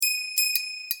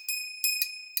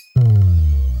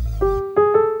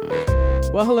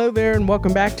Well, hello there, and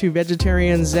welcome back to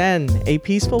Vegetarian Zen, a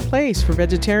peaceful place for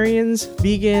vegetarians,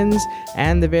 vegans,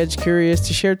 and the veg curious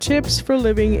to share tips for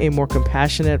living a more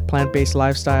compassionate, plant-based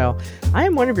lifestyle. I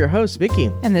am one of your hosts,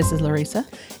 Vicky. And this is Larissa.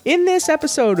 In this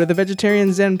episode of the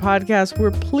Vegetarian Zen podcast,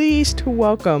 we're pleased to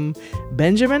welcome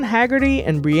Benjamin Haggerty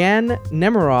and Brienne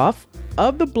Nemiroff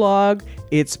of the blog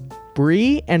It's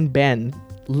Bree and Ben.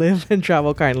 Live and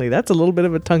Travel Kindly. That's a little bit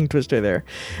of a tongue twister there.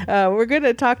 We're going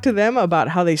to talk to them about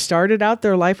how they started out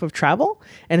their life of travel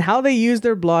and how they use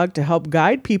their blog to help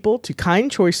guide people to kind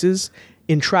choices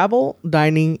in travel,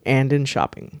 dining, and in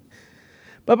shopping.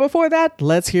 But before that,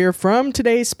 let's hear from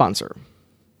today's sponsor.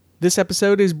 This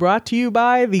episode is brought to you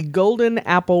by the Golden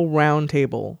Apple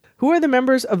Roundtable. Who are the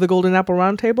members of the Golden Apple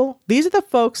Roundtable? These are the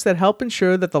folks that help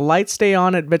ensure that the lights stay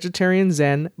on at Vegetarian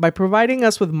Zen by providing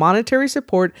us with monetary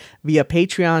support via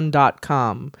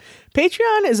Patreon.com.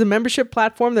 Patreon is a membership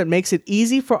platform that makes it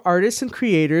easy for artists and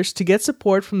creators to get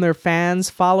support from their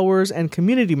fans, followers, and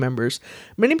community members.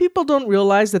 Many people don't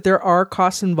realize that there are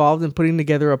costs involved in putting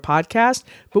together a podcast,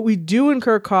 but we do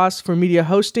incur costs for media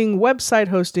hosting, website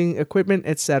hosting, equipment,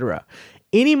 etc.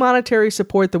 Any monetary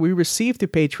support that we receive through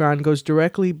Patreon goes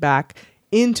directly back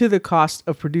into the cost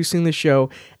of producing the show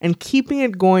and keeping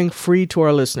it going free to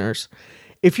our listeners.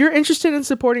 If you're interested in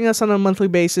supporting us on a monthly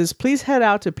basis, please head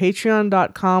out to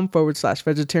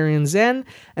patreon.com/vegetarianzen,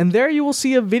 and there you will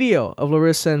see a video of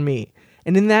Larissa and me.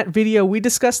 And in that video, we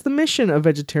discuss the mission of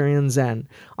Vegetarian Zen.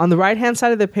 On the right-hand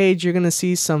side of the page, you're going to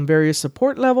see some various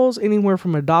support levels, anywhere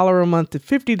from $1 a month to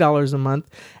 $50 a month.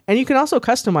 And you can also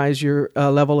customize your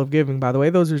level of giving, by the way.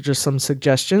 Those are just some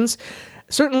suggestions.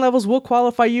 Certain levels will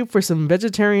qualify you for some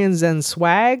Vegetarian Zen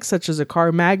swag, such as a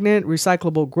car magnet,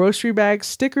 recyclable grocery bags,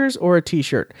 stickers, or a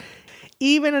t-shirt.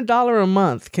 Even $1 a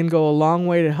month can go a long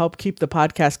way to help keep the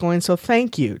podcast going. So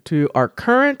thank you to our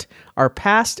current, our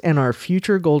past, and our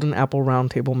future Golden Apple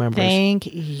Roundtable members.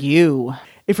 Thank you.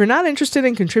 If you're not interested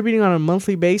in contributing on a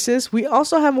monthly basis, we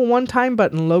also have a one-time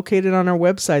button located on our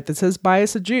website that says buy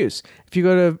us a juice. If you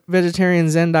go to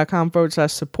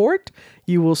vegetarianzen.com/support,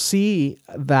 you will see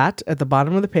that at the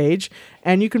bottom of the page,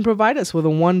 and you can provide us with a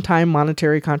one-time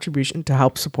monetary contribution to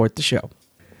help support the show.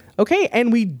 Okay,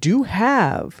 and we do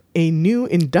have a new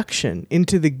induction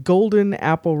into the Golden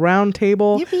Apple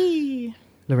Roundtable. Yippee!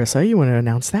 Larissa, you want to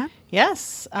announce that?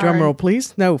 Yes. Drum roll,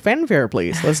 please. No, fanfare,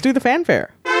 please. Let's do the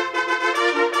fanfare.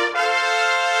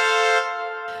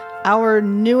 Our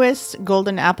newest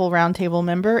Golden Apple Roundtable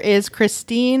member is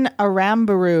Christine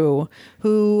Arambaru,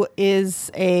 who is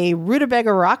a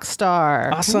rutabaga rock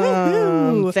star. Awesome.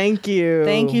 Woo-hoo. Thank you.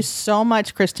 Thank you so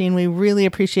much, Christine. We really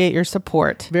appreciate your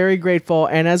support. Very grateful.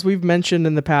 And as we've mentioned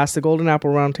in the past, the Golden Apple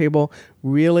Roundtable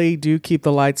really do keep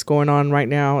the lights going on right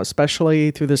now, especially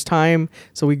through this time.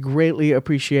 So we greatly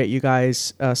appreciate you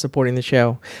guys supporting the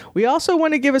show. We also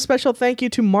want to give a special thank you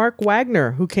to Mark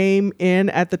Wagner, who came in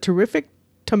at the terrific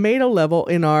tomato level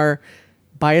in our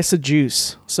buy us a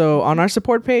juice. So on our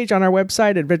support page on our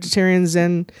website at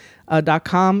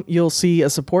vegetarianzen.com, you'll see a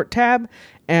support tab,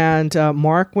 and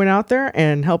Mark went out there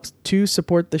and helped to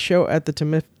support the show at the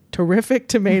terrific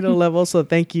tomato level. So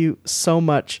thank you so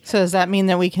much. So does that mean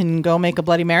that we can go make a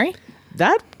Bloody Mary?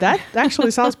 That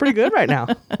actually sounds pretty good right now.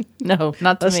 No,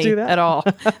 not to Let's me do that. at all.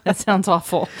 That sounds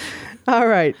awful. All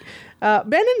right.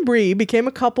 Ben and Bree became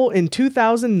a couple in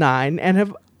 2009 and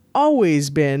have always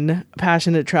been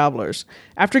passionate travelers.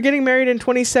 After getting married in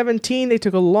 2017, they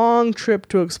took a long trip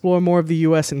to explore more of the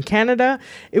US and Canada.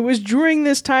 It was during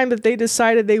this time that they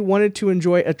decided they wanted to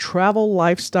enjoy a travel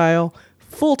lifestyle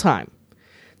full-time.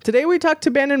 Today we talked to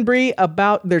Ben and Bree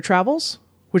about their travels,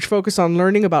 which focus on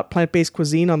learning about plant-based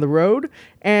cuisine on the road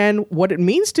and what it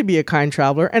means to be a kind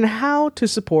traveler and how to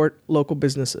support local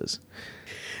businesses.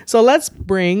 So let's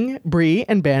bring Bree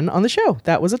and Ben on the show.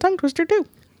 That was a tongue twister too.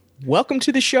 Welcome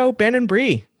to the show, Ben and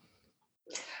Bree.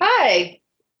 Hi.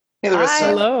 Hey, Larissa. Hi.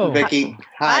 Hello. Vicky.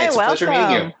 Hi, it's a welcome. pleasure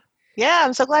meeting you. Yeah,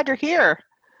 I'm so glad you're here.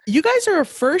 You guys are a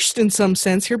first in some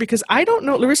sense here because I don't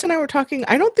know, Larissa and I were talking,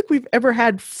 I don't think we've ever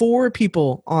had 4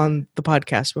 people on the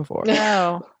podcast before.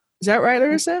 No. Is that right,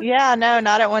 Larissa? Yeah, no,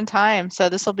 not at one time. So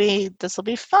this will be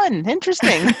fun,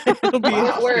 interesting. It'll be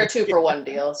We're a 2-for-1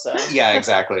 deal, so. Yeah,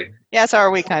 exactly. Yeah, so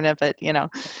are we kind of, but you know.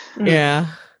 Yeah.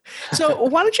 So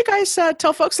why don't you guys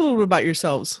tell folks a little bit about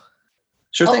yourselves?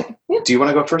 Sure thing. Yeah. Do you want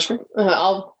to go first, Rick?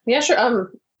 Sure.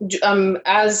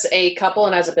 As a couple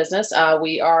and as a business,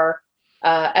 we are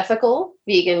ethical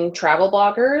vegan travel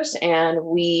bloggers, and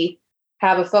we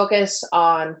have a focus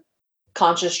on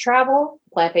conscious travel,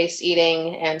 plant-based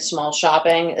eating, and small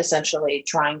shopping, essentially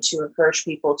trying to encourage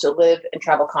people to live and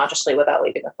travel consciously without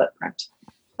leaving a footprint.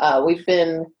 We've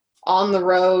been on the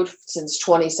road since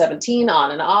 2017,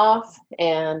 on and off.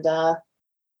 And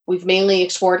we've mainly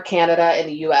explored Canada and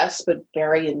the US, but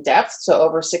very in depth. So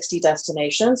over 60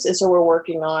 destinations. And so we're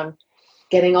working on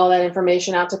getting all that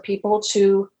information out to people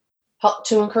to help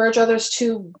to encourage others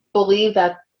to believe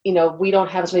that, we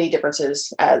don't have as many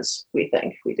differences as we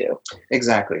think we do.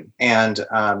 Exactly. And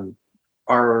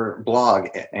our blog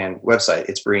and website,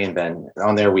 it's Bree and Ben.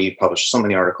 On there, we publish so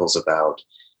many articles about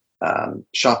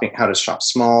shopping, how to shop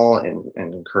small and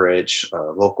encourage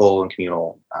local and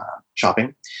communal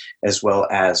shopping, as well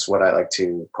as what I like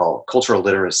to call cultural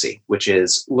literacy, which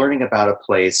is learning about a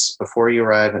place before you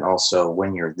arrive and also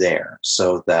when you're there,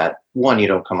 so that, one, you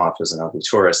don't come off as an ugly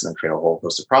tourist and then create a whole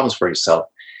host of problems for yourself,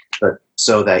 but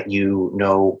so that you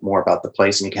know more about the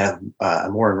place and you can have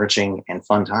a more enriching and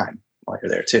fun time while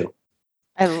you're there too.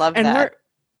 I love that.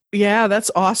 Yeah, that's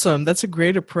awesome. That's a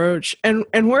great approach. And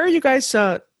where are you guys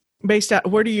based at?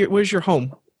 Where's your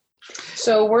home?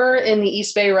 So we're in the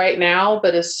East Bay right now,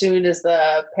 but as soon as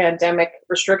the pandemic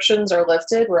restrictions are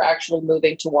lifted, we're actually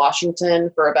moving to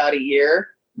Washington for about a year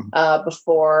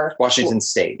before Washington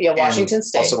State. Yeah, Washington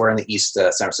State. Also, we're in the East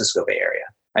San Francisco Bay Area.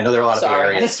 I know there are a lot of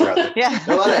areas throughout the, yeah.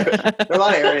 there are a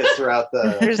lot of areas throughout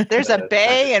the. There's a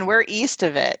bay, and we're east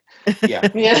of it. Yeah,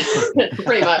 yeah,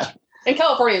 pretty much. And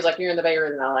California is like you're in the Bay or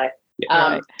in LA.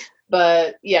 Yeah, right.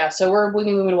 But yeah, so we're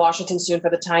moving to Washington soon for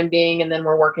the time being, and then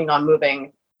we're working on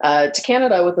moving to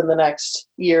Canada within the next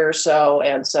year or so.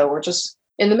 And so we're just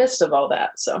in the midst of all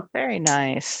that. So very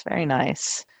nice, very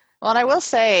nice. Well, and I will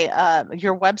say,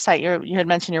 your website. You had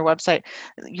mentioned your website.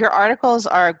 Your articles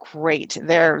are great.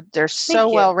 They're so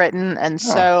well written and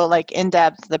so in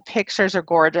depth. The pictures are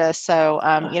gorgeous. So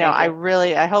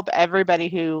I hope everybody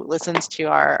who listens to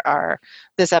our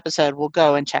this episode will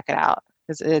go and check it out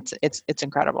because it's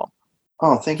incredible.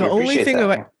 Oh, thank you.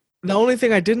 The only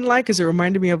thing I didn't like is it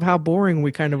reminded me of how boring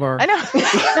we kind of are. I know.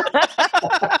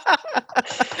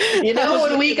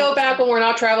 When we go back when we're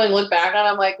not traveling, look back and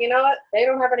I'm like, you know what? They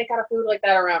don't have any kind of food like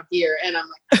that around here. And I'm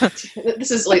like, this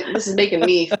is making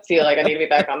me feel like I need to be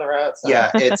back on the road. So.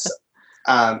 Yeah, it's.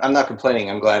 I'm not complaining.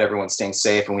 I'm glad everyone's staying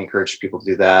safe, and we encourage people to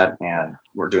do that. And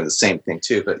we're doing the same thing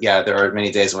too. But yeah, there are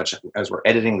many days in which, as we're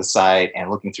editing the site and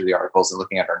looking through the articles and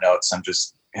looking at our notes, I'm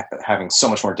just having so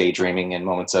much more daydreaming and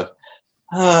moments of.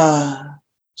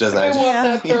 Just I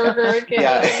want that burger again.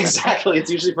 Yeah, exactly.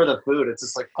 It's usually for the food. It's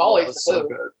just like always the so food.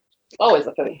 Good. Always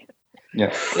the food.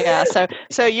 Yeah. Yeah.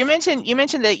 So you mentioned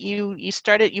that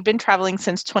you've been traveling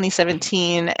since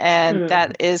 2017, and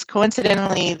that is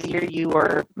coincidentally the year you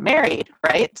were married,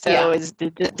 right? So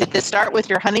did this start with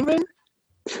your honeymoon?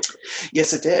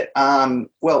 Yes, it did.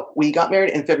 Well, we got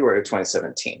married in February of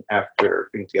 2017 after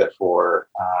being together for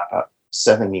about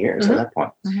 7 years at that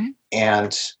point. Mm-hmm.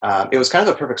 And it was kind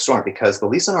of a perfect storm because the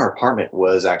lease on our apartment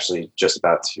was actually just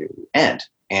about to end.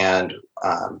 And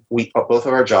both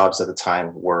of our jobs at the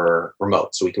time were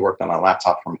remote. So we could work on a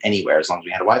laptop from anywhere as long as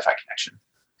we had a Wi-Fi connection.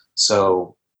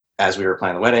 So as we were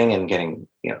planning the wedding and getting,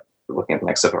 looking at the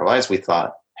next step of our lives, we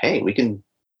thought, hey, we can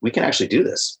actually do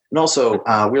this. And also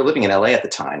we were living in LA at the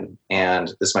time.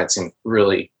 And this might seem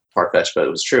really far-fetched, but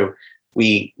it was true.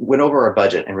 We went over our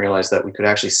budget and realized that we could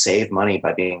actually save money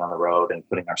by being on the road and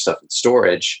putting our stuff in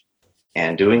storage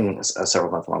and doing a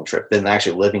several month long trip than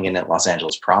actually living in Los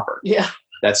Angeles proper. Yeah.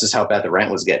 That's just how bad the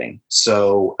rent was getting.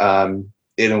 So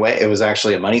in a way, it was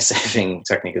actually a money saving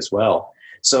technique as well.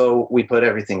 So we put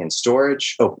everything in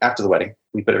storage. Oh, after the wedding,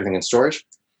 we put everything in storage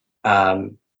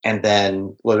and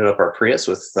then loaded up our Prius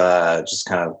with just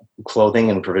kind of clothing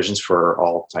and provisions for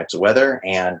all types of weather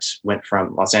and went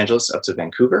from Los Angeles up to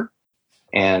Vancouver.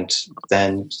 And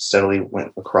then steadily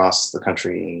went across the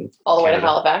country. All the way to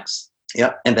Halifax.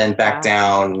 Yeah. And then back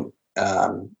down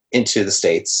into the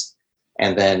States.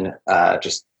 And then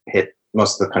just hit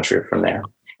most of the country from there.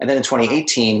 And then in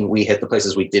 2018, we hit the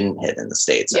places we didn't hit in the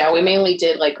States. Yeah, we mainly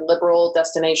did liberal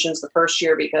destinations the first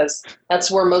year because that's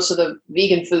where most of the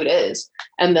vegan food is.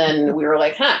 And then we were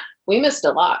like, we missed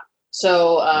a lot.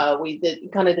 So we did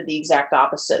the exact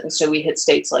opposite. And so we hit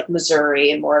states like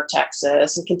Missouri and more of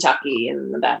Texas and Kentucky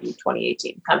and that in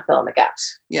 2018, kind of fill in the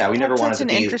gaps. Yeah, we never wanted to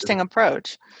be... That's an interesting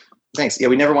approach. Thanks. Yeah,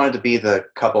 we never wanted to be the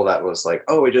couple that was like,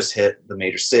 oh, we just hit the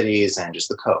major cities and just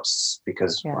the coasts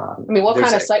because... what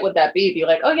kind of site would that be? Be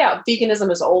like, oh yeah, veganism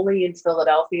is only in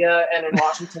Philadelphia and in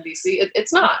Washington, D.C.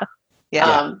 It's not.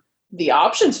 Yeah. The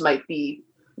options might be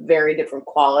very different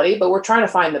quality, but we're trying to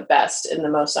find the best in the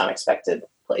most unexpected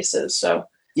places. So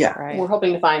we're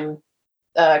hoping to find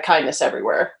kindness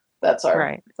everywhere. That's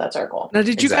our goal. Now,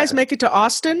 did you guys make it to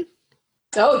Austin?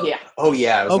 Oh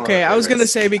yeah. Okay, I was going to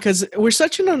say because we're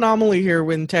such an anomaly here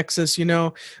in Texas.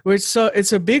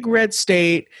 It's a big red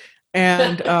state.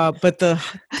 and but the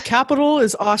capital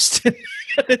is Austin.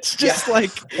 It's just so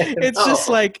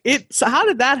how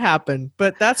did that happen?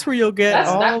 But that's where you'll get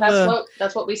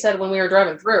that's what we said when we were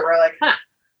driving through. We're like, huh,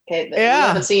 okay,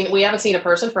 we haven't seen a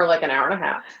person for like an hour and a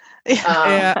half.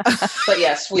 But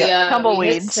yes, we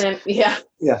tumbleweeds.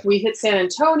 We hit San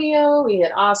Antonio, we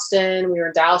hit Austin, we were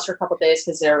in Dallas for a couple of days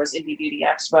because there was Indie Beauty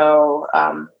Expo,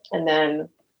 and then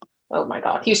oh my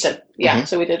God, Houston. Yeah,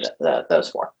 so we did those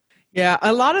 4. Yeah,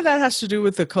 a lot of that has to do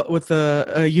with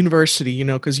the university,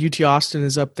 because UT Austin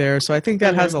is up there. So I think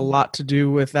that has a lot to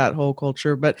do with that whole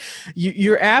culture. But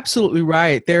you're absolutely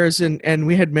right. And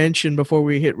we had mentioned before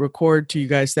we hit record to you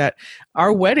guys that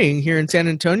our wedding here in San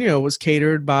Antonio was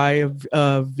catered by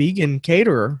a vegan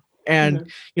caterer.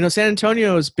 And, San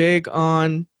Antonio is big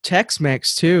on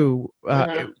Tex-Mex too.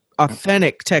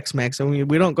 Authentic Tex-Mex. I mean,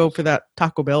 we don't go for that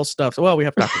Taco Bell stuff. Well, we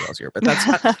have Taco Bells here, but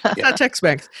that's not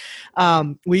Tex-Mex.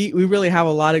 We really have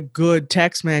a lot of good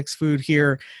Tex-Mex food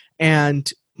here,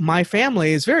 and my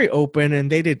family is very open,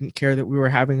 and they didn't care that we were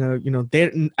having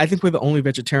I think we're the only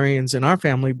vegetarians in our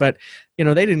family, but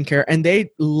they didn't care, and they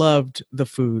loved the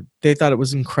food. They thought it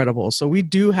was incredible. So we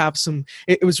do have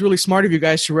it was really smart of you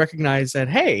guys to recognize that,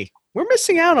 hey, we're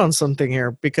missing out on something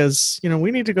here because,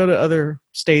 we need to go to other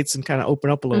states and kind of open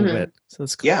up a little bit. So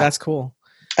that's cool.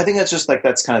 I think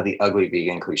that's kind of the ugly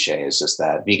vegan cliche, is just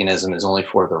that veganism is only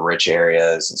for the rich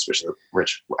areas, especially the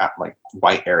rich, like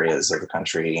white areas of the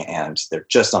country. And they're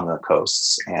just on the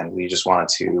coasts. And we just wanted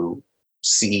to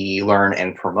see, learn,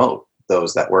 and promote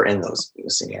those that were in those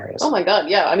missing areas. Oh my God.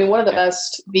 Yeah. I mean, one of the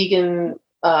best vegan,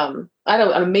 an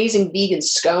amazing vegan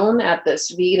scone at this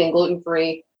vegan and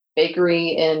gluten-free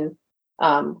bakery in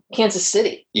Kansas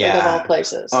City, of all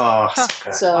places. Oh,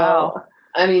 so wow.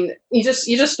 I mean, you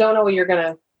just don't know what you're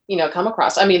gonna come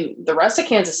across. I mean, the rest of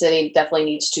Kansas City definitely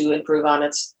needs to improve on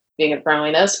its vegan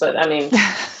friendliness, but I mean,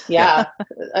 I'm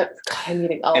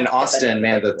eating all. And Austin,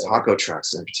 man, the taco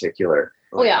trucks in particular.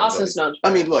 Oh yeah, Austin's known.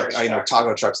 I mean, look,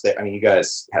 taco trucks. You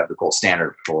guys have the gold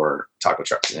standard for taco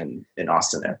trucks in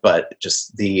Austin there, but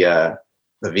just the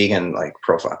vegan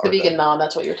profile. The vegan naan,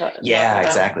 that's what you're talking about. Yeah,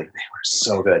 exactly. They were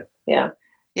so good. Yeah.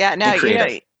 Yeah. Now,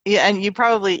 and you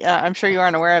probably, I'm sure you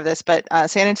aren't aware of this, but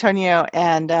San Antonio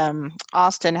and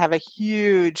Austin have a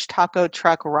huge taco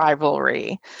truck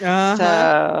rivalry.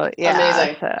 So, yeah.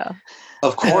 Amazing. So,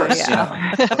 of course. Of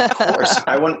course.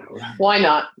 Why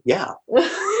not? Yeah.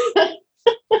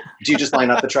 Do you just line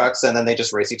up the trucks and then they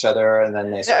just race each other and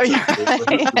then they start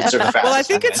Well, I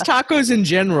think it's tacos in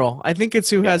general. I think it's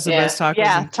who has the best tacos.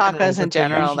 Yeah, tacos in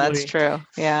general. That's true.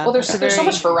 Yeah. Well, there's so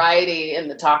much variety in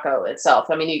the taco itself.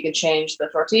 I mean, you can change the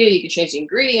tortilla, you can change the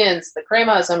ingredients, the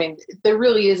cremas. I mean, there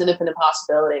really is an infinite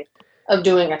possibility of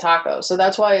doing a taco. So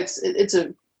that's why it's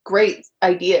a great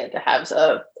idea to have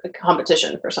a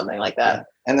competition for something like that. Yeah.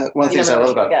 And one of the things I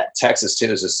love about Texas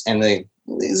too is this, and this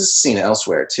is seen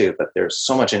elsewhere too, but there's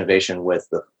so much innovation with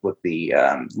the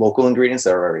local ingredients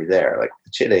that are already there, like the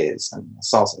chiles and the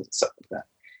salsas and stuff like that.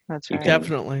 That's right.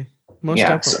 Definitely. Most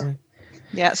definitely.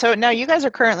 So now you guys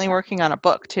are currently working on a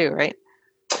book too, right?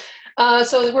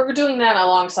 So we're doing that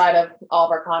alongside of all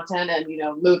of our content and,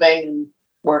 moving and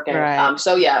working. Right.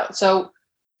 So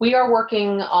we are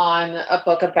working on a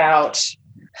book about,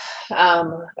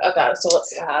 so let's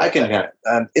see. I can,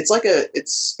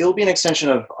 it'll be an extension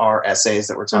of our essays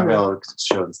that we're talking about,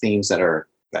 show the themes that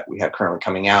we have currently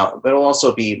coming out, but it'll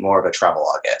also be more of a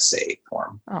travelogue essay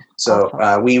form. Oh, so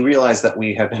awesome. We realized that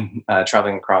we have been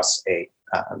traveling across the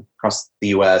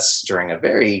U.S. during a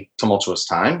very tumultuous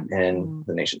time in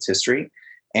the nation's history.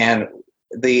 And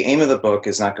the aim of the book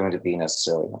is not going to be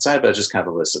necessarily one side, but just kind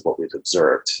of a list of what we've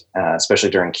observed, especially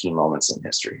during key moments in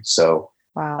history. So,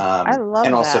 wow, I love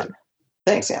and that. Also,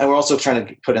 thanks. And we're also trying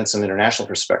to put in some international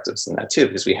perspectives in that too,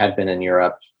 because we had been in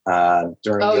Europe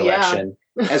during the election,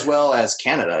 as well as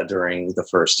Canada during the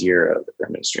first year of the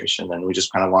administration. And we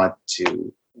just kind of wanted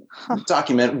to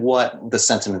document what the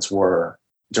sentiments were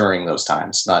during those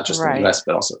times, not just in the U.S.,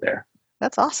 but also there.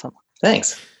 That's awesome.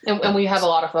 Thanks. And we have a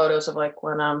lot of photos of when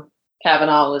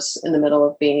Kavanaugh was in the middle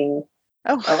of being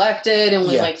elected, and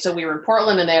we were in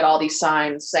Portland, and they had all these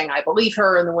signs saying "I believe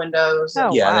her" in the windows. So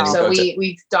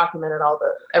we documented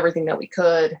everything that we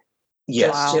could.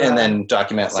 Yes, and then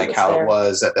document how it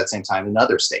was at that same time in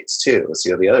other states too. Let's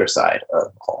see the other side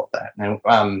of all of that.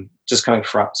 And just coming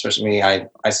from, especially me, I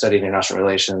studied international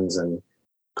relations and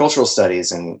cultural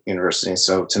studies in university.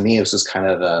 So to me, it was just kind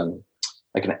of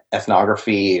like an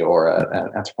ethnography or an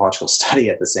anthropological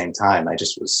study at the same time. I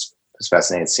just was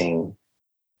fascinated seeing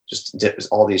just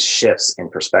all these shifts in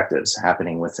perspectives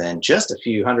happening within just a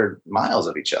few hundred miles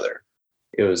of each other.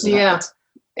 It was it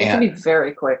can be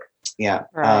very quick. Yeah.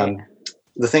 Right.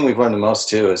 the thing we've learned the most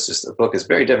too is just the book is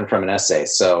very different from an essay.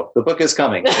 So the book is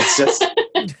coming. It's just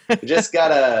you just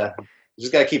gotta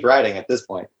keep writing at this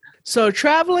point. So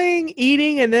traveling,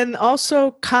 eating, and then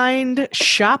also kind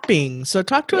shopping. So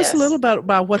talk to us a little bit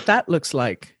about what that looks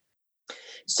like.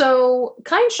 So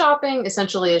kind shopping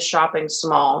essentially is shopping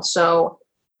small. So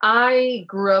I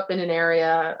grew up in an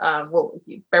area,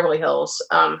 Beverly Hills.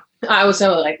 I was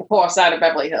like the poor side of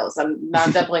Beverly Hills. I'm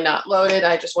definitely not loaded.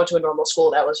 I just went to a normal school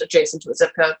that was adjacent to a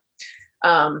zip code.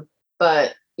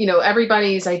 But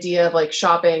everybody's idea of like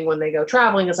shopping when they go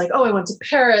traveling is like, oh, I went to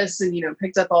Paris and,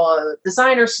 picked up all the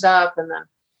designer stuff. And then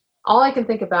all I can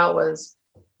think about was,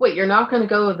 wait, you're not going to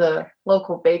go to the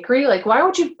local bakery? Like, why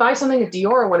would you buy something at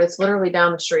Dior when it's literally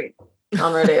down the street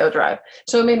on Rodeo Drive?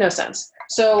 So it made no sense.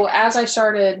 So as I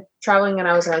started traveling and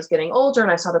I was getting older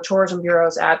and I saw the tourism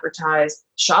bureaus advertise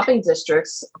shopping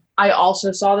districts, I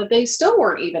also saw that they still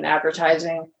weren't even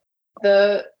advertising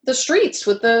the streets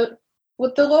with the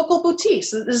local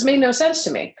boutiques. This made no sense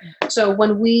to me. So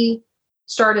when we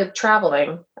started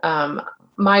traveling,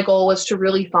 my goal was to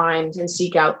really find and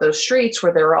seek out those streets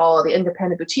where there were all the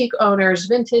independent boutique owners,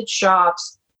 vintage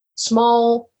shops,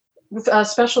 small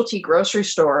specialty grocery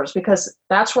stores, because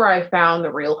that's where I found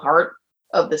the real heart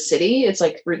of the city. It's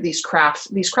like these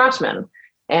craftsmen.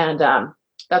 And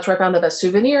that's where I found the best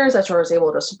souvenirs. That's where I was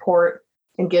able to support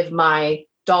and give my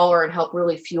dollar and help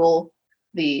really fuel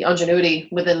the ingenuity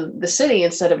within the city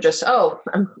instead of just, I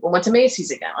went to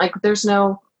Macy's again. Like there's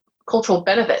no cultural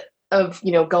benefit of,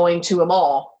 going to a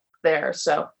mall there.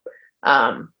 So,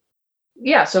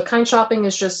 so kind shopping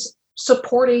is just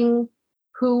supporting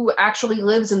who actually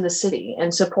lives in the city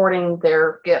and supporting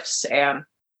their gifts and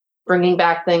bringing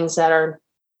back things that are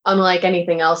unlike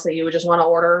anything else that you would just want to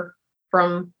order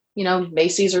from,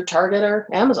 Macy's or Target or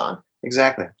Amazon.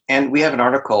 Exactly. And we have an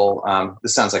article,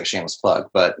 this sounds like a shameless plug,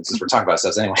 but since we're talking about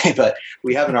stuff anyway, but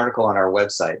we have an article on our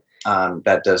website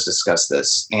that does discuss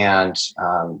this. And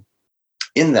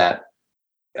in that,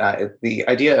 the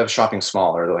idea of shopping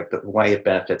small, or like the way it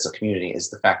benefits a community, is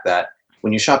the fact that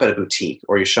when you shop at a boutique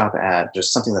or you shop at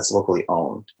just something that's locally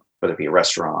owned, whether it be a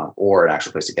restaurant or an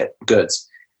actual place to get goods,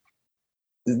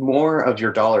 more of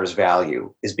your dollar's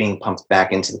value is being pumped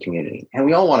back into the community. And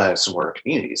we all want to support our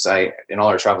communities. In all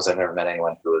our travels, I've never met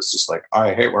anyone who was just like,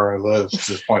 I hate where I live,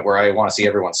 to the point where I want to see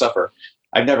everyone suffer.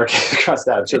 I've never came across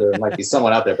that. I'm sure there might be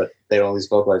someone out there, but they don't always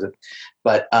vocalize it.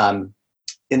 But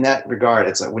in that regard,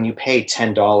 it's like when you pay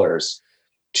 $10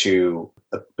 to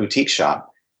a boutique shop,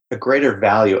 a greater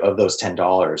value of those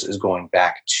 $10 is going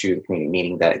back to the community,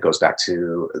 meaning that it goes back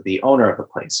to the owner of the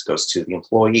place, goes to the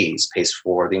employees, pays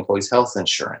for the employees' health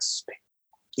insurance,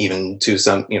 even to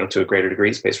some, to a greater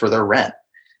degree, pays for their rent.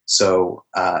 So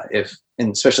and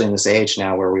especially in this age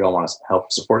now where we all want to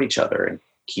help support each other and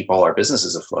keep all our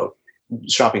businesses afloat,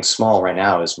 shopping small right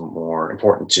now is more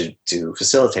important to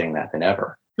facilitating that than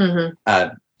ever,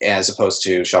 as opposed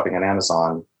to shopping on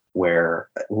Amazon, where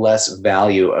less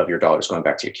value of your dollar is going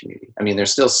back to your community. I mean,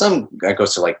 there's still some that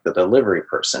goes to like the delivery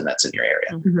person that's in your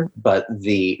area, but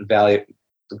the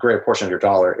greater portion of your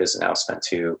dollar is now spent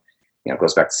to,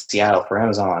 goes back to Seattle for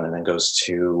Amazon, and then goes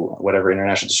to whatever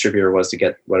international distributor was to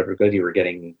get whatever good you were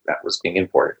getting that was being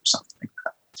imported or something like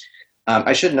that.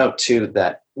 I should note too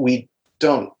that we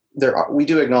do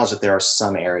acknowledge that there are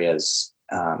some areas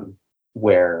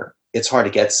where it's hard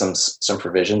to get some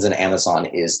provisions, and Amazon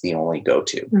is the only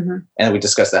go-to. And we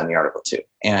discussed that in the article too.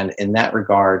 And in that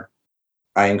regard,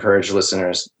 I encourage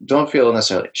listeners, don't feel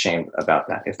necessarily ashamed about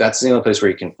that. If that's the only place where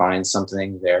you can find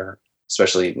something there,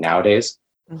 especially nowadays,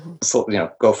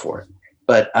 go for it.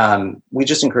 But we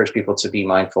just encourage people to be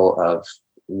mindful of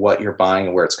what you're buying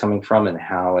and where it's coming from and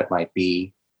how it might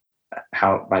be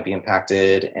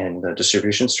impacted in the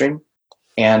distribution stream.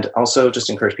 And also just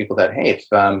encourage people that, hey,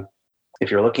 if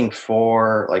you're looking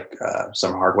for like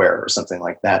some hardware or something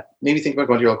like that, maybe think about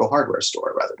going to your local hardware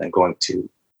store rather than going to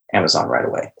Amazon right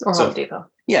away. Or Home Depot.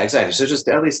 Yeah, exactly. So just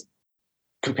at least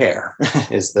compare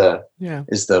is the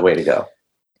way to go.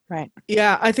 Right.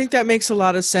 Yeah, I think that makes a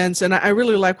lot of sense. And I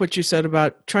really like what you said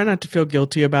about try not to feel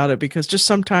guilty about it, because just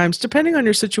sometimes, depending on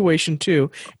your situation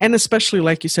too, and especially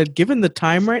like you said, given the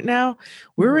time right now,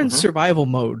 we're in survival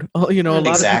mode. A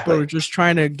lot of people are just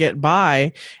trying to get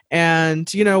by.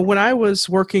 And, when I was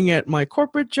working at my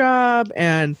corporate job,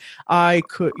 and I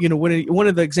could, one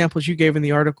of the examples you gave in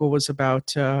the article was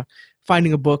about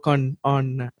finding a book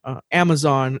on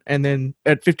Amazon, and then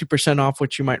at 50% off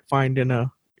what you might find in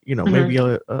a maybe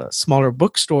a smaller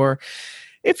bookstore.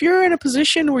 If you're in a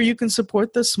position where you can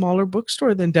support the smaller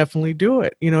bookstore, then definitely do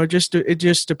it. It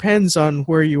just depends on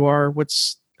where you are,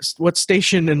 what's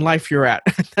station in life you're at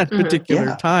that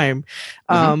particular time.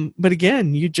 But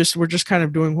again, we're just kind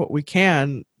of doing what we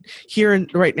can here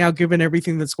and right now, given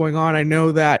everything that's going on. I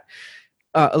know that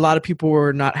a lot of people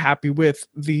were not happy with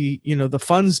the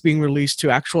funds being released to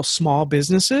actual small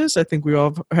businesses. I think we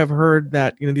all have heard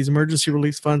that, these emergency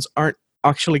relief funds aren't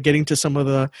actually getting to some of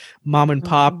the mom and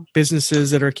pop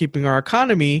businesses that are keeping our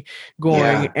economy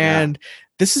going. And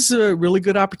this is a really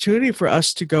good opportunity for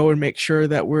us to go and make sure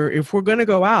that if we're going to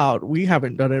go out, we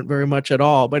haven't done it very much at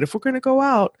all, but if we're going to go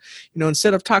out,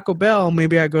 instead of Taco Bell,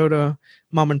 maybe I go to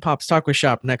mom and pop's taco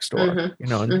shop next door,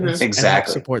 and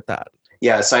exactly support that.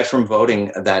 Yeah, aside from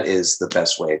voting, that is the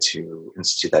best way to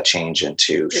institute that change and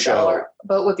to show.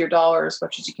 Vote with your dollar as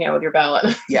much as you can with your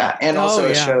ballot. Yeah, and also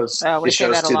it shows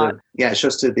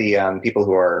to the people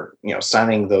who are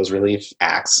signing those relief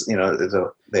acts.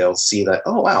 They'll see that,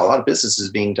 oh wow, a lot of business is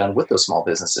being done with those small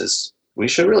businesses. We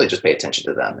should really just pay attention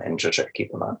to them and just try to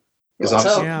keep them up.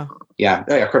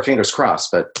 Fingers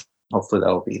crossed, but hopefully that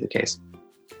will be the case.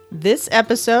 This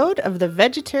episode of the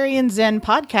Vegetarian Zen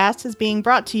podcast is being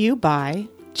brought to you by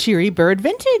Cheery Bird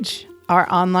Vintage, our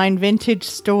online vintage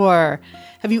store.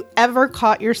 Have you ever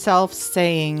caught yourself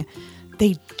saying,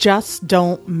 they just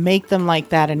don't make them like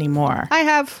that anymore? I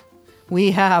have.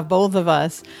 We have, both of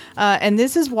us. And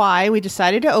this is why we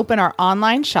decided to open our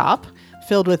online shop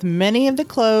filled with many of the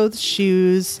clothes,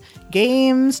 shoes,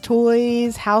 games,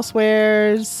 toys,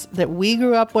 housewares that we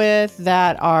grew up with,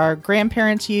 that our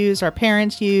grandparents used, our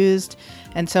parents used,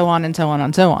 and so on and so on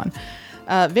and so on.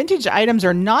 Vintage items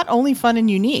are not only fun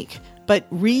and unique, but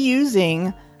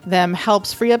reusing them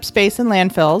helps free up space in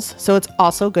landfills, so it's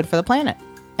also good for the planet.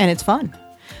 And it's fun.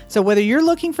 So whether you're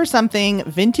looking for something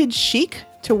vintage chic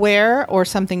to wear, or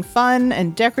something fun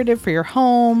and decorative for your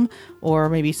home, or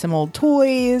maybe some old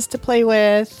toys to play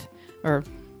with, or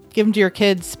give them to your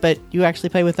kids, but you actually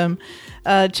play with them,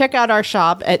 check out our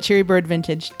shop at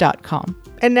cherrybirdvintage.com.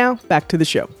 And now back to the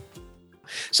show.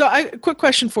 So quick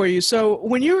question for you. So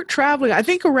when you're traveling, I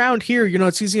think around here,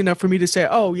 it's easy enough for me to say,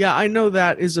 oh yeah, I know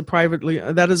that is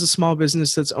a small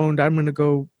business that's owned. I'm going to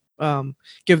go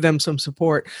give them some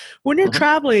support. When you're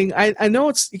traveling, I know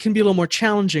it can be a little more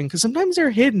challenging because sometimes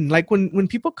they're hidden. Like when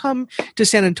people come to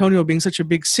San Antonio being such a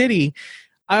big city,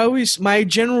 my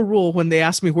general rule when they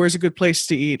ask me where's a good place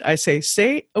to eat, I say,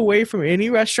 stay away from any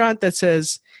restaurant that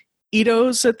says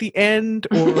Ito's at the end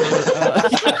or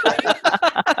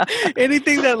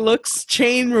anything that looks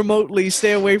chain remotely,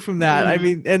 stay away from that. I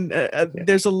mean, and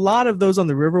there's a lot of those on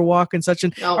the Riverwalk and such,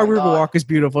 and our Riverwalk is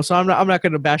beautiful, so I'm not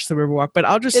going to bash the Riverwalk, but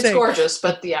I'll just say it's gorgeous,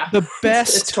 but yeah, the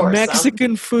best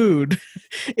Mexican food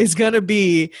is going to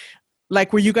be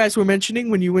like where you guys were mentioning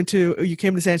when you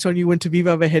came to San Antonio, you went to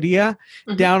Viva Vejeria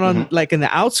down on like in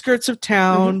the outskirts of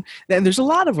town, and there's a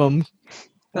lot of them.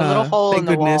 The little hole in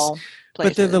the wall.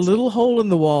 But they're the little hole in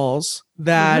the walls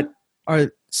that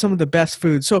are some of the best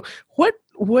food. So what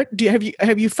do you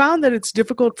have you found that it's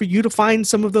difficult for you to find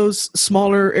some of those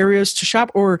smaller areas to shop,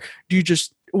 or do you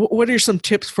just, what are some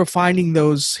tips for finding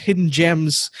those hidden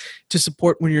gems to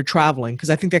support when you're traveling? Because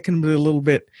I think that can be a little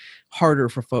bit harder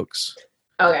for folks.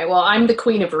 Okay, well, I'm the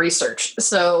queen of research,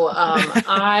 so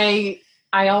I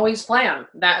always plan.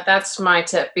 That's my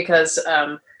tip because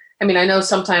I know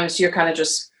sometimes you're kind of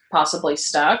just possibly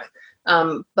stuck,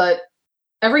 but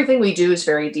everything we do is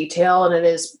very detailed and it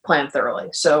is planned thoroughly.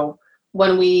 So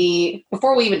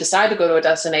before we even decide to go to a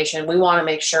destination, we want to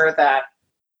make sure that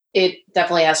it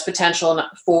definitely has potential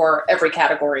for every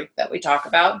category that we talk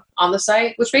about on the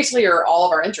site, which basically are all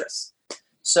of our interests.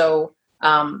 So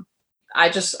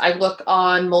I look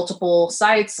on multiple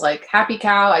sites like Happy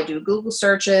Cow. I do Google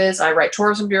searches. I write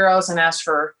tourism bureaus and ask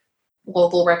for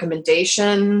local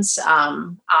recommendations.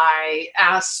 I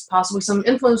ask possibly some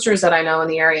influencers that I know in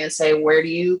the area and say, where do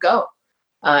you go?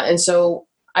 And so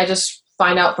I just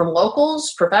find out from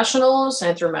locals, professionals,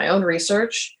 and through my own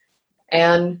research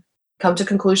and come to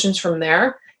conclusions from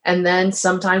there. And then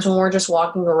sometimes when we're just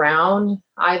walking around,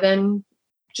 I then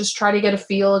just try to get a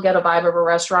vibe of a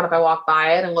restaurant if I walk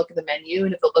by it and look at the menu.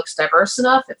 And if it looks diverse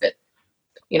enough, if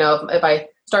I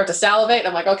start to salivate,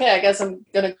 I'm like, okay, I guess I'm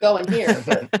going to go in here.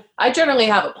 But I generally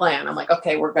have a plan. I'm like,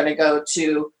 okay, we're going to go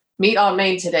to Meat on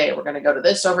Main today. We're going to go to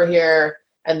this over here.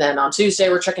 And then on Tuesday,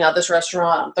 we're checking out this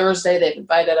restaurant. On Thursday, they've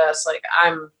invited us. Like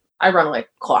I run like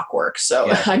clockwork. So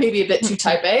I may be a bit too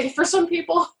type A for some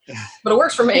people, but it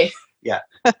works for me. Yeah.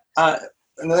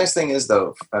 And the nice thing is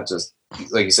though, not just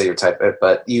like you say, you're type A,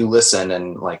 but you listen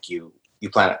and like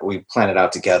we plan it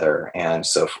out together. And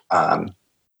so,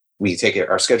 we take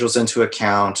our schedules into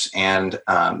account, and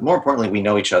more importantly, we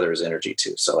know each other's energy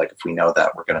too. So, like if we know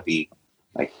that we're going to be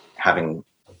like having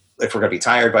if we're going to be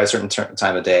tired by a certain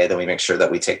time of day, then we make sure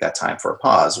that we take that time for a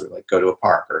pause or like go to a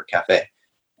park or a cafe.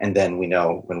 And then we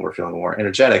know when we're feeling more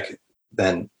energetic,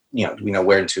 then, we know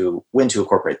when to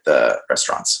incorporate the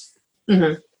restaurants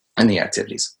and the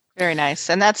activities. Very nice.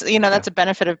 And that's, that's a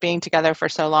benefit of being together for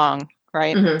so long,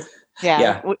 right? Mm-hmm.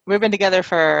 Yeah. We've been together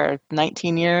for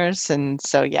 19 years. And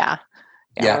so, yeah.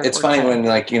 Yeah. It's funny when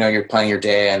you're planning your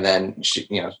day and then,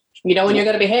 when you're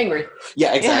going to be hangry.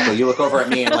 Yeah, exactly. You look over at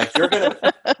me and like,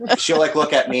 she'll like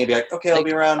look at me and be like, okay, I'll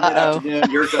be around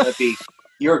mid-afternoon.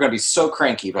 You're going to be so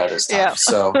cranky by this time. Yeah.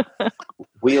 So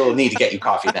we'll need to get you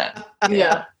coffee then.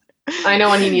 Yeah. I know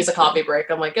when he needs a coffee break.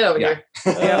 I'm like, get over here.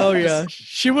 Oh, yeah.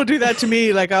 She will do that to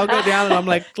me. Like, I'll go down and I'm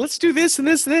like, let's do this and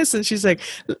this and this. And she's like,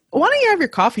 why don't you have your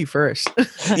coffee first?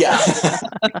 Yeah.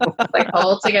 Like,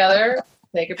 hold it together.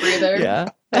 Take a breather. Yeah.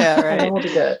 Yeah, right. We'll be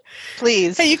good.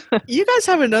 Please. Hey, you guys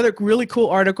have another really cool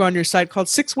article on your site called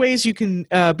 6 Ways You Can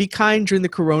Be Kind During the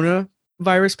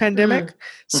Coronavirus Pandemic.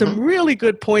 Some really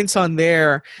good points on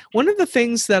there. One of the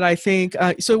things that I think,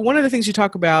 one of the things you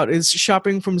talk about is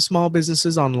shopping from small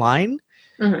businesses online.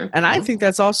 And I think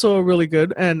that's also really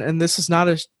good. And this is not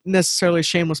necessarily a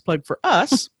shameless plug for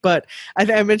us, but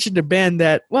I mentioned to Ben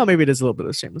that, well, maybe it is a little bit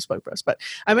of a shameless plug for us, but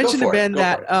I mentioned to Ben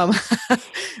that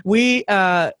we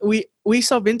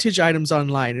sell vintage items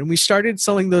online, and we started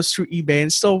selling those through eBay,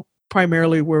 and still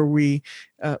primarily where we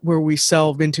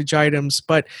sell vintage items,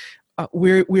 but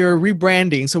we're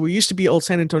rebranding. So we used to be Old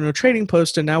San Antonio Trading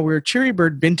Post, and now we're Cherry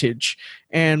Bird Vintage,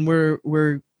 and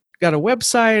we're got a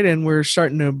website, and we're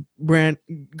starting to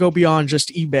go beyond just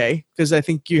eBay, because I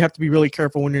think you have to be really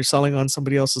careful when you're selling on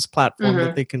somebody else's platform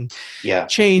that they can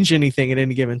change anything at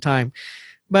any given time.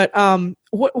 But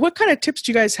what kind of tips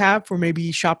do you guys have for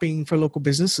maybe shopping for local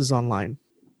businesses online?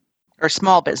 Or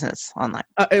small business online?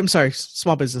 I'm sorry,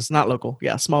 small business, not local.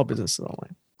 Yeah, small businesses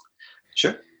online.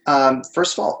 Sure.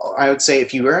 First of all, I would say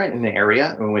if you are in an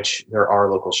area in which there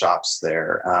are local shops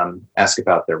there, ask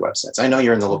about their websites. I know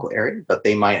you're in the local area, but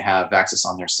they might have access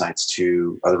on their sites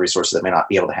to other resources that may not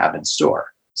be able to have in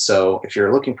store. So if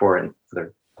you're looking for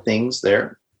other things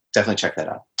there, definitely check that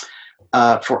out.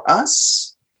 For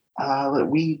us,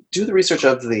 we do the research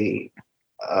of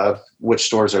which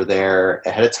stores are there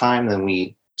ahead of time, then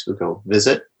we go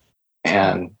visit.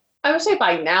 And I would say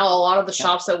by now, a lot of the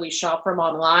shops that we shop from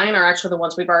online are actually the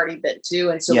ones we've already been to,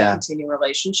 and so we continue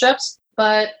relationships.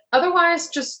 But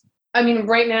otherwise,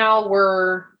 right now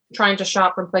we're trying to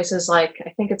shop from places like,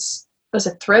 I think was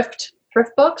it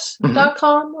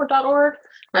thriftbooks.com or .org.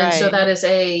 And so that is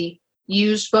a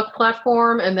used book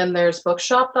platform, and then there's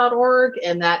bookshop.org,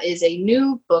 and that is a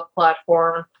new book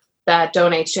platform that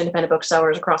donates to independent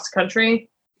booksellers across the country.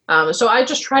 So I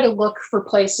just try to look for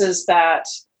places that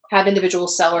have individual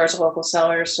sellers, local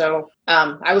sellers. So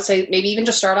I would say maybe even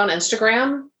just start on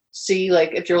Instagram. See,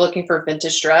 like, if you're looking for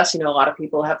vintage dress, a lot of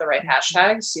people have the right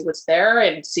hashtags. See what's there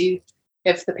and see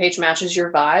if the page matches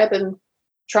your vibe, and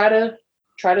try to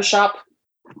shop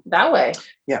that way.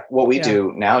 Yeah, what we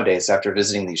do nowadays after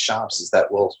visiting these shops is that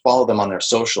we'll follow them on their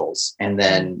socials, and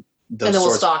then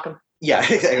we'll stalk them. Yeah,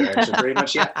 actually, pretty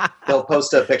much. Yeah, they'll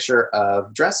post a picture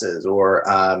of dresses or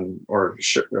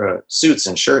suits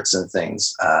and shirts and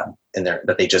things in there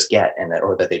that they just get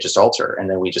or that they just alter, and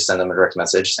then we just send them a direct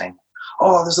message saying,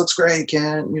 "Oh, this looks great.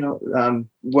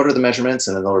 What are the measurements?"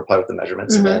 And then they'll reply with the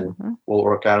measurements, and then we'll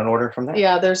work out an order from there.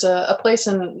 Yeah, there's a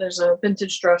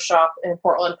vintage dress shop in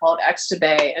Portland called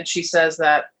X2Bay, and she says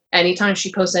that anytime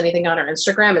she posts anything on her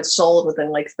Instagram, it's sold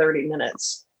within like 30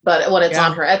 minutes. But when it's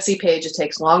on her Etsy page, it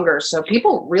takes longer. So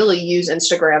people really use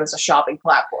Instagram as a shopping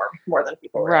platform more than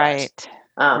people realize.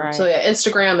 Right. So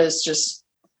Instagram is just,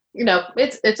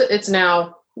 it's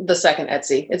now the second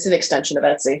Etsy. It's an extension of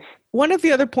Etsy. One of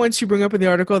the other points you bring up in the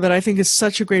article that I think is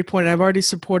such a great point, I've already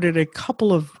supported a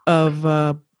couple of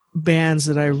bands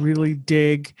that I really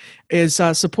dig, is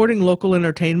supporting local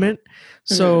entertainment.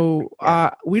 So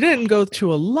we didn't go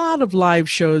to a lot of live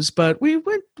shows, but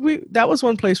that was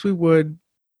one place we would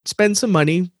spend some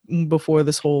money before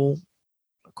this whole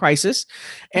crisis.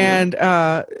 And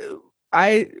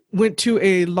I went to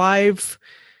a live,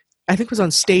 I think it was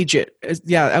on Stage It.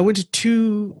 Yeah, I went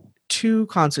to two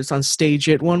concerts on Stage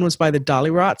It. One was by the Dolly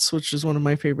Rots, which is one of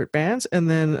my favorite bands. And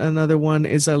then another one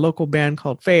is a local band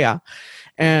called Fea.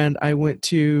 And I went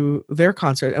to their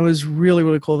concert. It was really,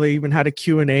 really cool. They even had a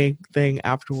Q&A thing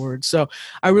afterwards. So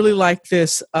I really like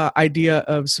this idea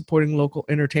of supporting local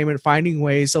entertainment, finding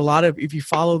ways. If you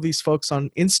follow these folks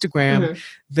on Instagram,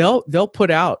 they'll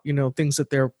put out, things that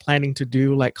they're planning to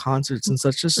do, like concerts and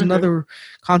such. Just another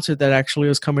concert that actually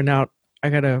was coming out.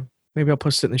 Maybe I'll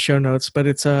post it in the show notes, but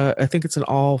I think it's an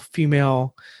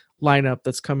all-female lineup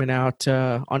that's coming out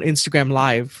on Instagram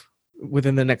Live.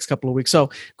 within the next couple of weeks. So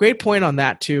great point on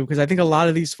that too, because I think a lot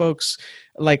of these folks,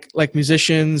 like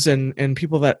musicians and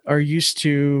people that are used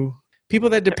to people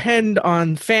that depend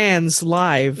on fans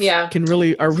live,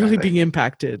 are really being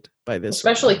impacted by this.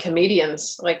 Especially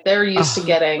comedians, like they're used to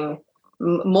getting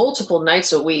multiple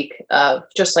nights a week,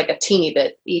 just like a teeny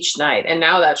bit each night, and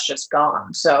now that's just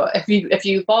gone. So if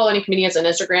you follow any comedians on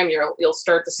Instagram, you'll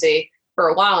start to see for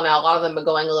a while now a lot of them are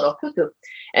going a little cuckoo,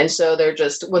 and so they're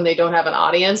just, when they don't have an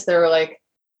audience, they're like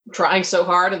trying so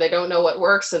hard and they don't know what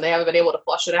works and they haven't been able to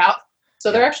flush it out.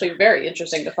 So they're actually very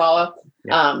interesting to follow.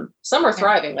 Some are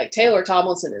thriving. Like Taylor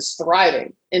Tomlinson is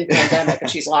thriving in pandemic, and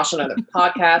she's launching another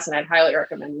podcast. And I'd highly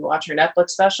recommend you watch her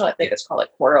Netflix special. I think it's called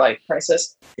like Quarter Life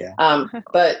Crisis. Yeah.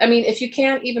 But I mean, if you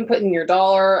can't even put in your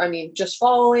dollar, I mean, just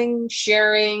following,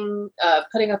 sharing,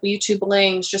 putting up YouTube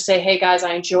links, just say, hey guys,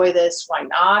 I enjoy this. Why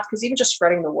not? Because even just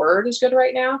spreading the word is good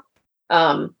right now.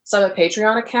 Some have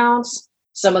Patreon accounts.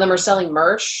 Some of them are selling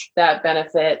merch that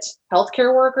benefit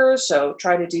healthcare workers. So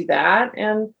try to do that.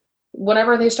 And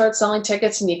whenever they start selling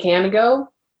tickets and you can go,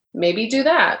 maybe do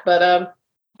that. But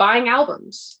buying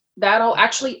albums, that'll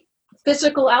actually,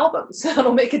 physical albums,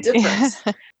 that'll make a difference.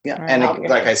 Yeah. And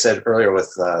like I said earlier with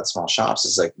small shops,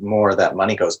 it's like more of that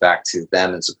money goes back to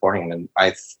them and supporting them.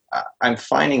 And I'm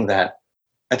finding that,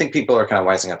 I think people are kind of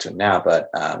wising up to it now, but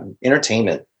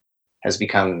entertainment has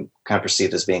become kind of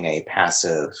perceived as being a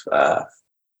passive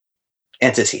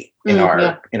entity in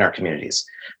our communities.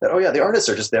 That the artists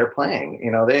are just there playing. You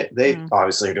know, they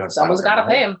obviously are doing. Someone's got to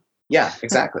pay them. Yeah,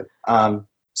 exactly.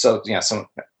 So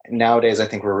nowadays I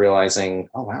think we're realizing,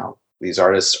 oh wow, these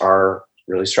artists are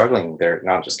really struggling. They're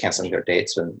not just canceling their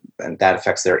dates, and that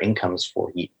affects their incomes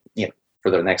for for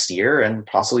the next year and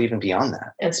possibly even beyond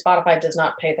that. And Spotify does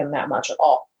not pay them that much at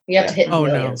all. You have to hit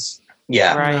millions. No.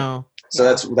 Yeah, right. No. So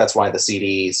that's why the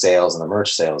CD sales and the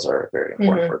merch sales are very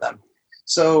important for them.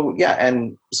 So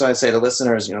and so I'd say to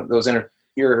listeners, those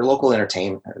your local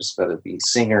entertainers, whether it be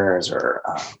singers or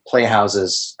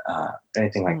playhouses,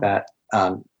 anything like that,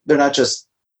 they're not just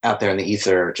out there in the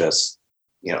ether, just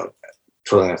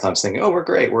twiddling their thumbs, thinking, "Oh, we're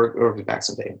great, we'll be back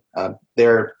someday."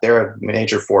 They're a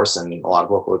major force in a lot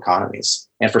of local economies,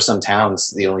 and for some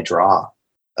towns, the only draw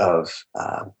of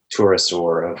tourists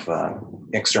or of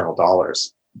external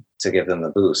dollars to give them the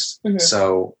boost.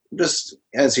 So just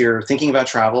as you're thinking about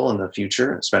travel in the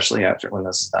future, especially after when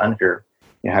this is done, if you're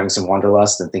having some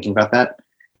wanderlust and thinking about that,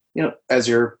 as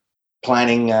you're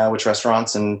planning which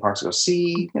restaurants and parks to go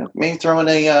see, maybe throw in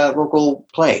a local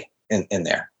play in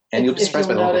there. And you'll be surprised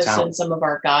by the local talent. In some of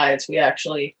our guides, we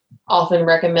actually often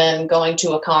recommend going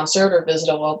to a concert or visit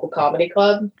a local comedy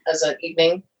club as an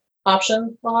evening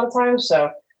option a lot of times.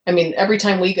 So, I mean, every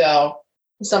time we go,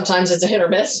 sometimes it's a hit or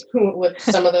miss with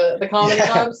some of the comedy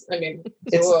clubs. I mean,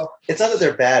 it's not that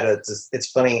they're bad.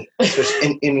 It's funny,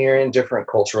 especially you're in different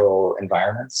cultural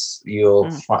environments. You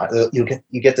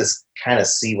get this kind of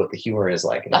see what the humor is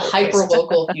like. The hyper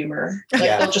local humor.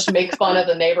 They'll just make fun of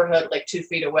the neighborhood like 2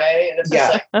 feet away, and it's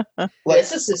just like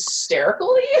this is hysterical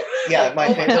to you. Yeah,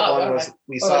 my favorite one was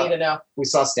we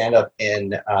saw stand up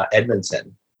in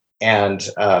Edmonton, and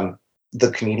the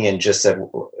comedian just said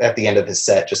at the end of his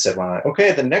set,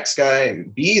 okay, the next guy,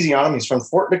 be easy on him. He's from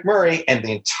Fort McMurray. And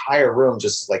the entire room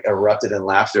just like erupted in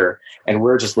laughter. And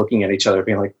we're just looking at each other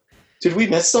being like, did we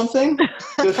miss something?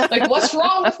 Like, what's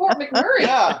wrong with Fort McMurray?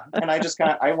 Yeah. And I just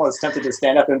I was tempted to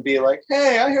stand up and be like,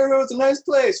 hey, I heard it was a nice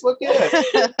place. What good?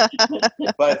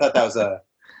 But I thought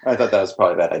that was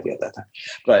probably a bad idea at that time.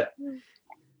 But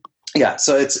yeah,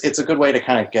 so it's a good way to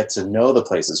kind of get to know the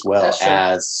place as well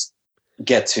as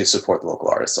get to support the local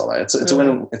artists. All that it's a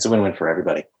win. It's a win-win for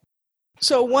everybody.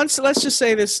 So let's just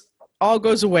say this all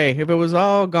goes away. If it was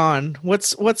all gone,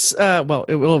 what's well,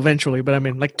 it will eventually, but I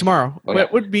mean, like tomorrow,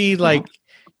 what would be like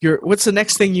what's the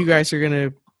next thing you guys are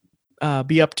gonna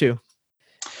be up to?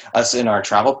 Us in our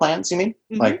travel plans, you mean?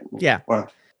 Well,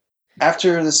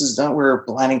 after this is done, we're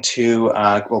planning to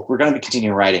we're going to be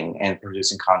continuing writing and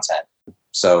producing content.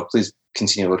 So please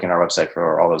continue looking at our website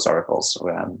for all those articles.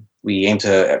 We aim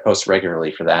to post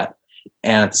regularly for that.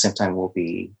 And at the same time,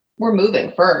 we're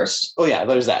moving first. Oh yeah,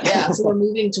 there's that. Yeah, so we're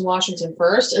moving to Washington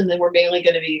first, and then we're mainly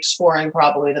going to be exploring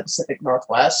probably the Pacific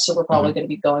Northwest. So we're probably going to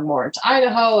be going more into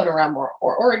Idaho and around more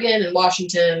Oregon and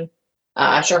Washington.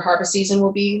 I'm sure harvest season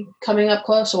will be coming up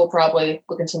close, so we'll probably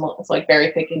look into like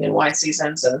berry picking and wine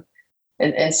seasons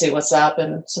and see what's up,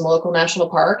 and some local national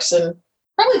parks, and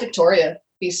probably Victoria,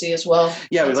 BC as well.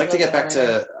 Yeah, we'd like to get back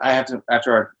to.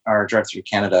 After our drive through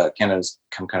Canada. Canada's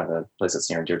come kind of a place that's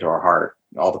near and dear to our heart.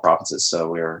 All the provinces, so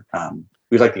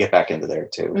we'd like to get back into there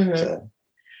too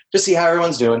to see how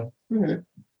everyone's doing.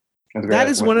 That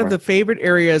is one of the favorite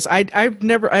areas. I've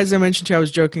never, as I mentioned to you, I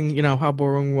was joking, how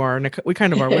boring we are, and we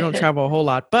kind of are. We don't travel a whole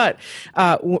lot. But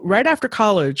right after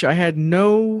college, I had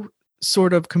no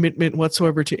sort of commitment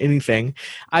whatsoever to anything.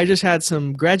 I just had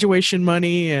some graduation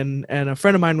money, and a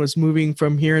friend of mine was moving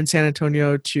from here in San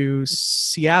Antonio to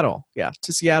Seattle. Yeah,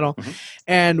 to Seattle. Mm-hmm.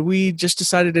 And we just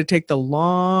decided to take the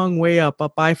long way up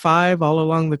I-5, all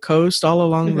along the coast, all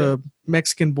along the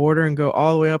Mexican border, and go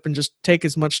all the way up and just take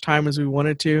as much time as we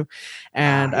wanted to.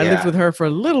 And I lived with her for a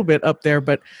little bit up there,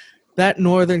 but that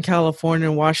Northern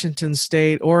California, Washington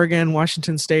State, Oregon,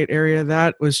 Washington State area,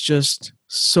 that was just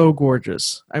so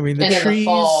gorgeous. I mean, the trees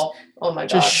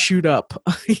just shoot up.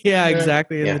 Yeah,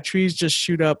 exactly. And the trees just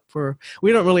shoot up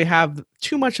we don't really have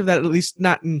too much of that, at least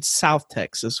not in South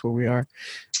Texas where we are,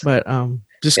 but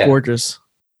just gorgeous.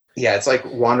 Yeah, it's like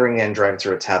wandering in, driving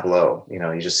through a tableau.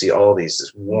 You just see all these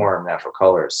just warm natural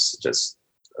colors, just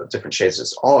different shades,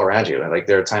 just all around you. And like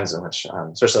there are times in which,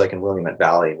 especially like in Willamette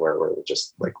Valley, where we're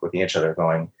just like looking at each other,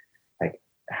 going, like,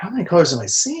 how many colors am I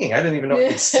seeing? I didn't even know you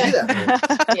could see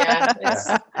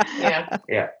that.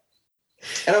 Yeah.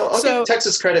 And I'll give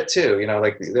Texas credit too.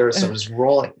 Like there are some just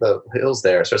rolling, the hills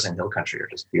there, especially in hill country, are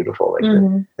just beautiful. Like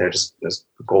they're just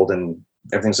golden.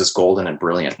 Everything's just golden and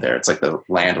brilliant there. It's like the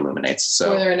land illuminates.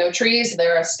 So where there are no trees,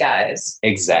 there are skies.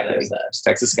 Exactly. It's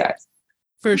Texas skies.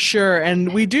 For sure.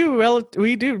 And we do,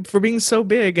 for being so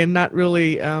big and not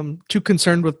really too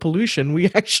concerned with pollution,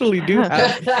 we actually do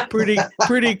have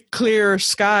pretty clear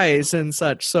skies and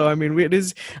such. So, I mean,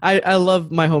 I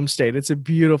love my home state. It's a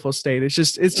beautiful state. It's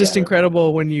just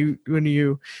incredible when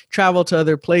you travel to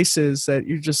other places that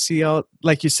you just see out,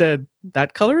 like you said,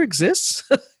 that color exists.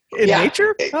 In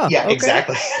nature? Oh, okay.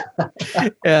 Exactly.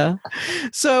 Yeah.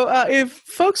 So if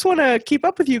folks want to keep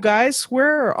up with you guys,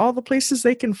 where are all the places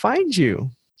they can find you?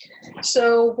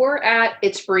 So we're at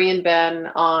It's Bree and Ben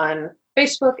on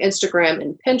Facebook, Instagram,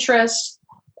 and Pinterest.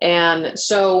 And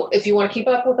so if you want to keep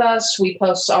up with us, we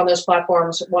post on those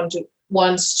platforms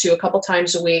once to a couple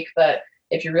times a week. But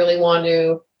if you really want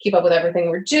to keep up with everything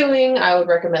we're doing, I would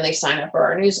recommend they sign up for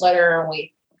our newsletter, and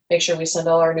we make sure we send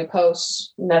all our new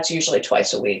posts, and that's usually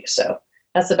twice a week. So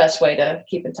that's the best way to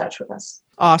keep in touch with us.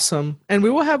 Awesome. And we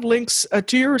will have links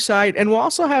to your site, and we'll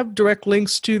also have direct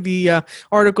links to the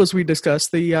articles we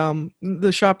discussed,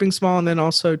 the shopping small, and then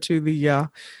also to the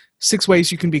 6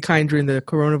 ways you can be kind during the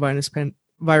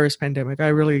coronavirus pandemic. I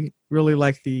really, really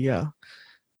like the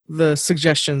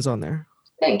suggestions on there.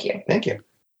 Thank you.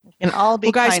 And all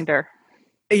be kinder.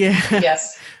 Yeah.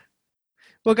 Yes.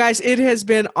 Well, guys, it has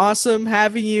been awesome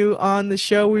having you on the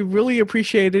show. We really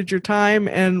appreciated your time,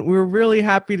 and we're really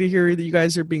happy to hear that you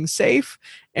guys are being safe,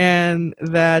 and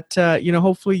that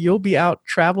hopefully you'll be out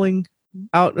traveling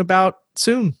out and about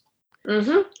soon.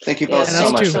 Mm-hmm. Thank you both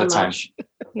so much for the time.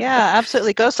 Yeah,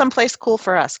 absolutely. Go someplace cool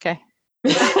for us, okay?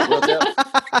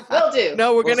 Will do.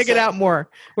 No, we're going to get out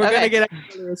more. We're going to get out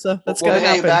more, so that's going to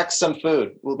happen. We'll mail back some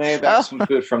food. We'll mail back some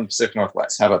food from Pacific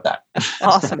Northwest. How about that?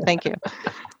 Awesome. Thank you.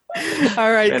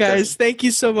 All right, guys. Thank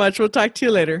you so much. We'll talk to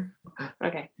you later.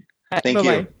 Okay. Thank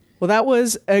Bye-bye. you. Well, that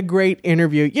was a great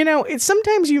interview. It's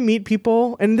sometimes you meet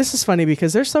people, and this is funny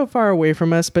because they're so far away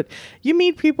from us, but you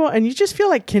meet people and you just feel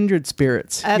like kindred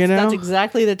spirits. That's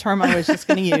exactly the term I was just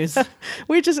going to use.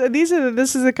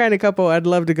 This is the kind of couple I'd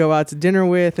love to go out to dinner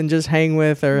with and just hang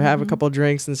with, or have a couple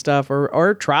drinks and stuff,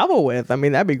 or travel with. I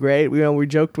mean, that'd be great. We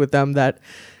joked with them that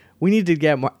we need to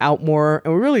get out more,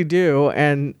 and we really do.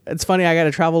 And it's funny, I got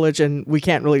a travel itch, and we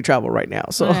can't really travel right now.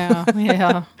 So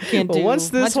yeah, can't do once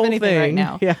this whole thing right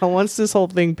now. Once this whole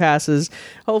thing passes,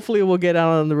 hopefully we'll get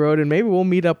out on the road, and maybe we'll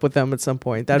meet up with them at some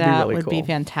point. That'd be really cool. That would be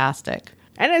fantastic.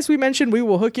 And as we mentioned, we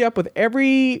will hook you up with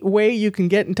every way you can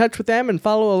get in touch with them and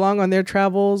follow along on their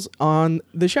travels on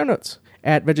the show notes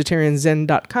at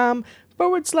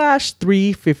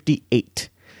vegetarianzen.com/358.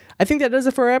 I think that does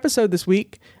it for our episode this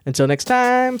week. Until next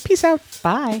time, peace out.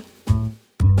 Bye.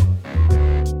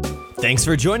 Thanks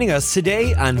for joining us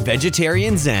today on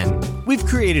Vegetarian Zen. We've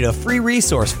created a free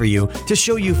resource for you to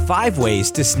show you 5 ways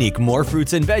to sneak more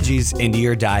fruits and veggies into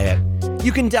your diet.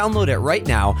 You can download it right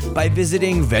now by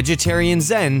visiting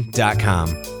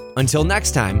vegetarianzen.com. Until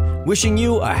next time, wishing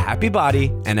you a happy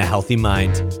body and a healthy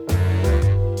mind.